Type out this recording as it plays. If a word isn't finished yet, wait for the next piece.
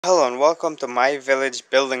Hello and welcome to My Village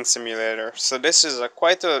Building Simulator. So this is a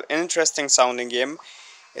quite an interesting sounding game.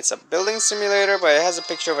 It's a building simulator, but it has a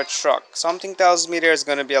picture of a truck. Something tells me there's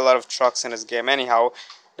going to be a lot of trucks in this game. Anyhow,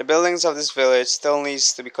 the buildings of this village still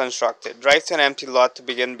needs to be constructed. Drive to an empty lot to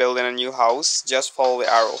begin building a new house. Just follow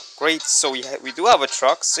the arrow. Great, so we do have a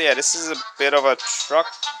truck. So yeah, this is a bit of a truck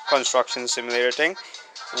construction simulator thing.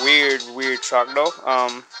 Weird truck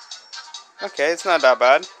though. Okay, it's not that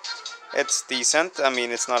bad. It's decent. I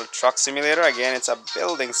mean, it's not a truck simulator. Again, it's a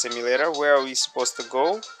building simulator. Where are we supposed to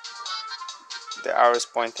go? The arrow is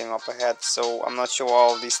pointing up ahead, so I'm not sure what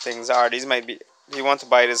all of these things are. These might be... Do you want to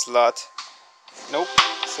buy this lot? Nope.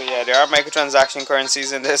 So yeah, there are microtransaction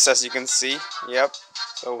currencies in this, as you can see. Yep.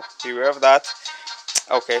 So beware of that.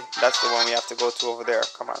 Okay, that's the one we have to go to over there.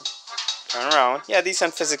 Come on. Turn around. Yeah,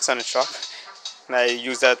 decent physics on the truck. And I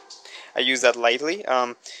use that lightly.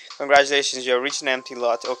 Congratulations, you reached an empty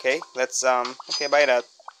lot. Okay, let's okay, buy that.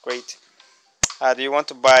 Great. Do you want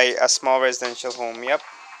to buy a small residential home? Yep.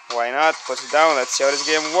 Why not? Put it down. Let's see how this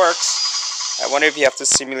game works. I wonder if you have to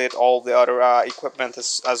simulate all the other equipment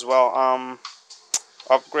as well.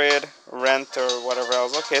 Upgrade, rent, or whatever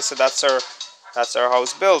else. Okay, so that's our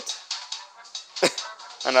house built,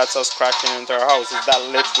 and that's us crashing into our house. Is that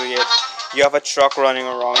literally it? You have a truck running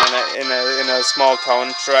around in a small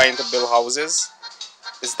town trying to build houses.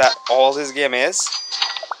 Is that all this game is?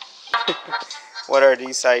 What are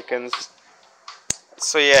these icons?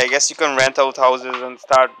 So yeah, I guess you can rent out houses and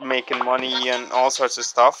start making money and all sorts of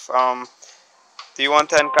stuff. Do you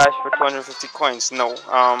want 10 cash for 250 coins? No.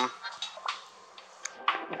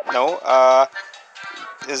 No.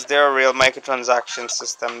 Is there a real microtransaction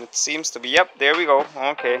system? It seems to be. Yep, there we go.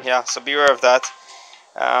 Okay, yeah, so beware of that.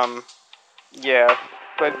 Yeah,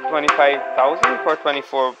 25,000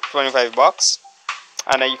 for 25 bucks.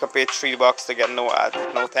 And then you can pay $3 to get no ad.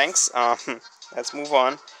 No thanks. Let's move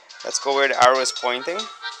on. Let's go where the arrow is pointing.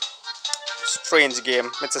 Strange game.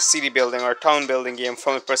 It's a city building or town building game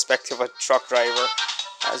from the perspective of a truck driver.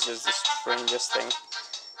 That's just the strangest thing.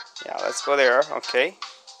 Yeah, let's go there. Okay.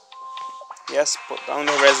 Yes, put down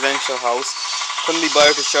the residential house. Couldn't be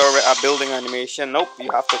bothered to show a building animation. Nope, you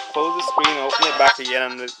have to close the screen, open it back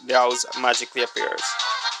again, and the house magically appears.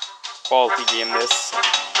 Quality game this.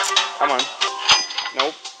 Come on.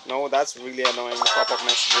 Nope. No, that's really annoying. Pop-up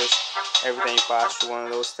messages every time you pass through one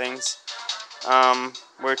of those things.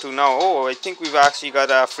 Where to now? Oh, I think we've actually got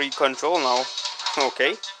a free control now.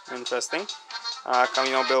 Okay, interesting. Can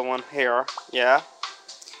we now build one here? Yeah.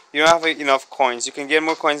 You don't have enough coins. You can get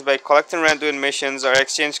more coins by collecting rent, doing missions, or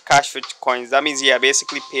exchange cash for coins. That means, yeah,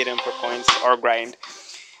 basically pay them for coins or grind.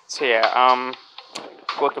 So yeah,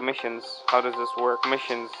 go to missions. How does this work?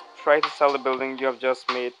 Missions. Try to sell the building you have just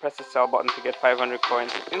made. Press the sell button to get 500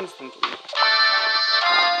 coins instantly.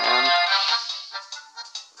 Oh, man.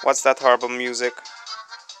 What's that horrible music?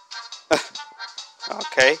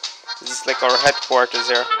 Okay. This is like our headquarters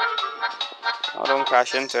here. Oh, don't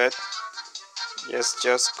crash into it.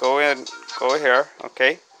 Just go in. Go here.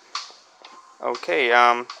 Okay. Okay,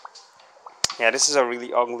 yeah, this is a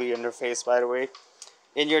really ugly interface, by the way.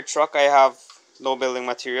 In your truck, I have no building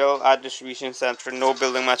material. At distribution center, no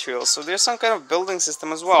building material. So there's some kind of building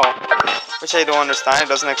system as well, which I don't understand. It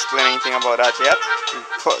doesn't explain anything about that yet.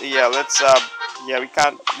 But yeah, let's, yeah, we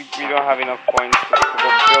don't have enough coins to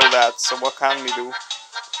go build that. So what can we do?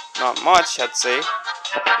 Not much, I'd say.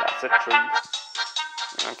 That's a tree.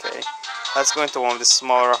 Okay, let's go into one of the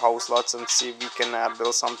smaller house lots and see if we can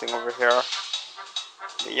build something over here.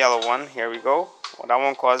 The yellow one, here we go. Well, that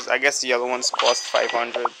one costs, I guess the yellow ones cost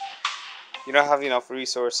 500. You don't have enough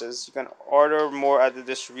resources. You can order more at the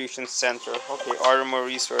distribution center. Okay, order more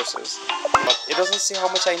resources. But it doesn't say how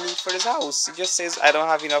much I need for this house. It just says I don't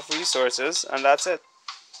have enough resources, and that's it.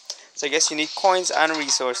 So I guess you need coins and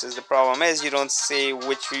resources. The problem is you don't say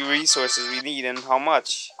which resources we need and how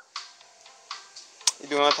much. You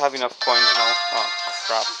do not have enough coins now. Oh,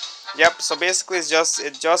 crap. Yep, so basically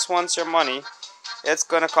it just wants your money. It's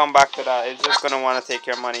gonna come back to that. It's just gonna want to take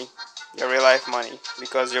your money, your real life money,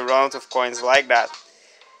 because you run out of coins like that.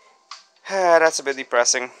 That's a bit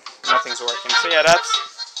depressing. Nothing's working. So yeah,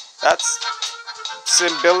 that's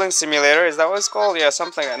building simulator. Is that what it's called? Yeah,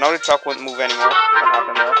 something like that. Now the truck won't move anymore. What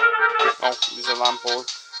happened there? Oh, there's a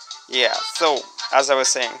lamppost. Yeah. So as I was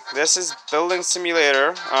saying, this is building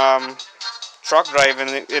simulator. Truck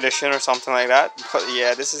driving edition or something like that. But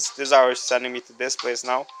yeah, this is ours sending me to this place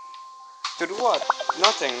now. To do what?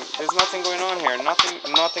 Nothing. There's nothing going on here.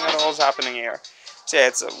 Nothing at all is happening here. So yeah,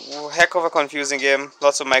 it's a heck of a confusing game.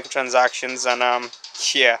 Lots of microtransactions and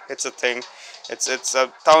yeah, it's a thing. It's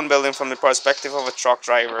a town building from the perspective of a truck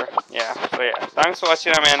driver. Yeah, so yeah, thanks for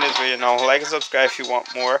watching. I'm ending this video now. Like and subscribe if you want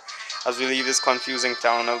more, as we leave this confusing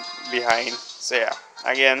town behind. So yeah,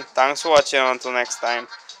 again, thanks for watching. Until next time,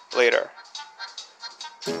 later.